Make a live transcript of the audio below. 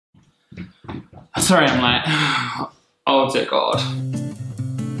Sorry, I'm late. Oh dear God.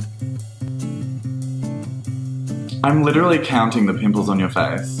 I'm literally counting the pimples on your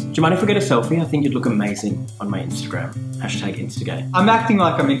face. Do you mind if we get a selfie? I think you'd look amazing on my Instagram. Hashtag Instagate. I'm acting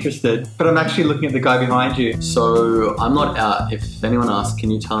like I'm interested, but I'm actually looking at the guy behind you. So, I'm not out. If anyone asks,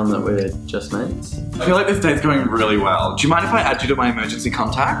 can you tell them that we're just mates? I feel like this date's going really well. Do you mind if I add you to my emergency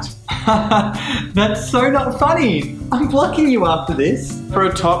contact? That's so not funny. I'm blocking you after this. For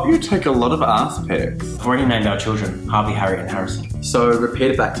a top, you take a lot of ass pics. I've already named our children Harvey, Harry and Harrison. So, repeat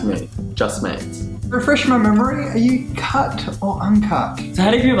it back to me. Just mates. Refresh my memory, are you cut or uncut? So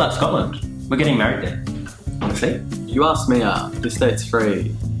how do you feel about Scotland? We're getting married there. Honestly? You asked me out. This date's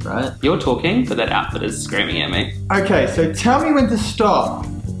free, right? You're talking, but that outfit is screaming at me. Okay, so tell me when to stop.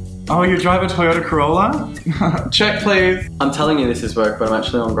 Oh, you drive a Toyota Corolla? Check, please. I'm telling you this is work, but I'm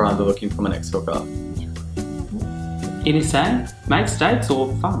actually on Grindr looking for my next hookup. It is saying, mates, dates,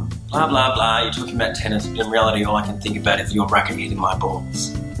 or fun? Blah blah blah, you're talking about tennis, but in reality all I can think about is your racket hitting my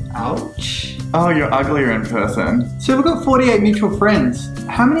balls. Ouch. Oh, you're uglier in person. So we've got 48 mutual friends.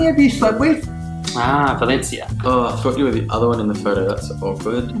 How many have you slept with? Ah, Valencia. Oh, I thought you were the other one in the photo. That's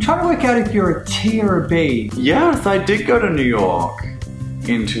awkward. I'm trying to work out if you're a T or a B. Yes, I did go to New York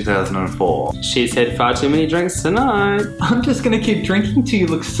in 2004. She's had far too many drinks tonight. I'm just gonna keep drinking till you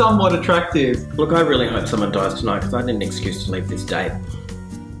look somewhat attractive. Look, I really hope someone dies tonight because I need an excuse to leave this date.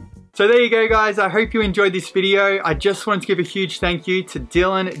 So there you go guys, I hope you enjoyed this video. I just wanted to give a huge thank you to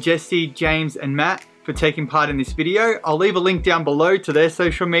Dylan, Jesse, James and Matt for taking part in this video. I'll leave a link down below to their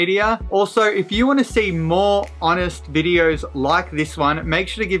social media. Also, if you want to see more honest videos like this one, make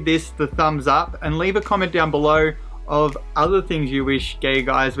sure to give this the thumbs up and leave a comment down below of other things you wish gay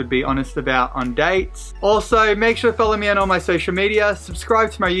guys would be honest about on dates. Also, make sure to follow me on all my social media,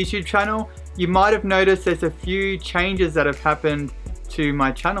 subscribe to my YouTube channel. You might have noticed there's a few changes that have happened to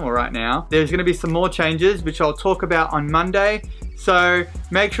my channel right now. There's going to be some more changes which I'll talk about on Monday, so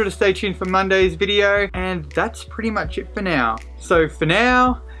make sure to stay tuned for Monday's video, and that's pretty much it for now. So for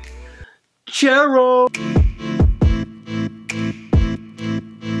now, ciao!